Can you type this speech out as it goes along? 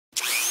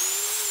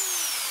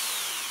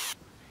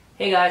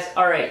Hey guys,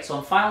 alright, so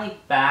I'm finally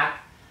back.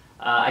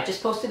 I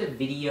just posted a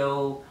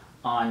video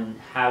on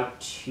how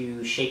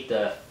to shape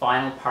the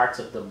final parts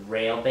of the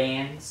rail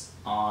bands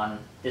on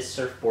this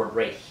surfboard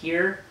right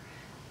here.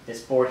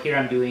 This board here,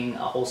 I'm doing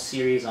a whole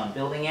series on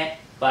building it,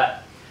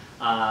 but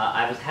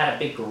I've had a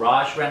big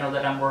garage reno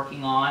that I'm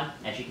working on.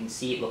 As you can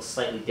see, it looks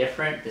slightly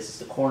different. This is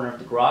the corner of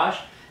the garage.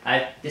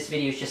 This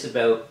video is just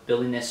about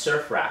building this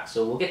surf rack,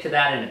 so we'll get to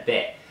that in a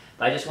bit.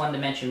 But I just wanted to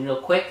mention real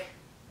quick,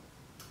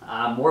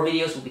 more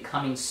videos will be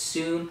coming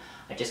soon.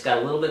 I just got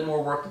a little bit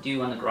more work to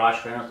do on the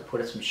garage reno to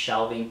put up some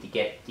shelving to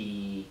get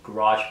the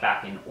garage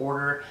back in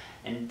order.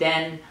 And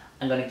then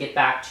I'm going to get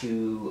back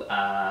to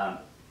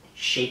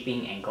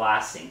shaping and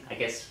glassing. I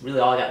guess really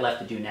all I got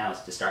left to do now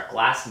is to start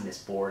glassing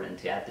this board and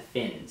to add the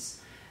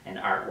fins and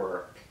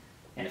artwork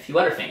and a few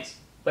other things.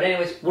 But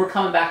anyways, we're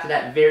coming back to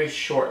that very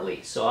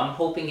shortly. So I'm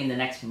hoping in the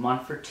next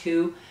month or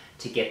two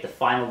to get the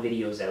final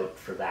videos out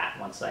for that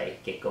once I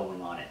get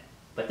going on it.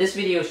 But this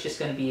video is just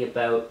going to be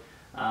about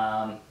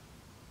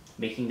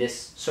making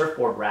this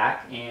surfboard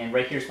rack, and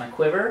right here's my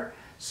quiver.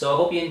 So I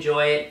hope you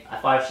enjoy it. I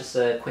thought it was just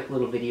a quick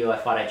little video. I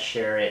thought I'd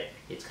share it.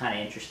 It's kind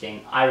of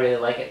interesting. I really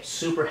like it.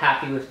 Super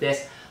happy with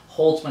this.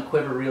 Holds my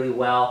quiver really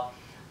well.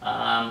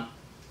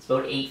 It's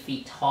about 8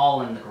 feet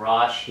tall in the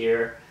garage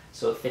here,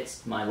 so it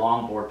fits my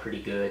longboard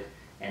pretty good,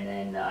 and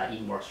then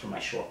even works for my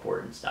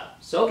shortboard and stuff.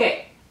 So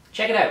okay,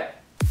 check it out.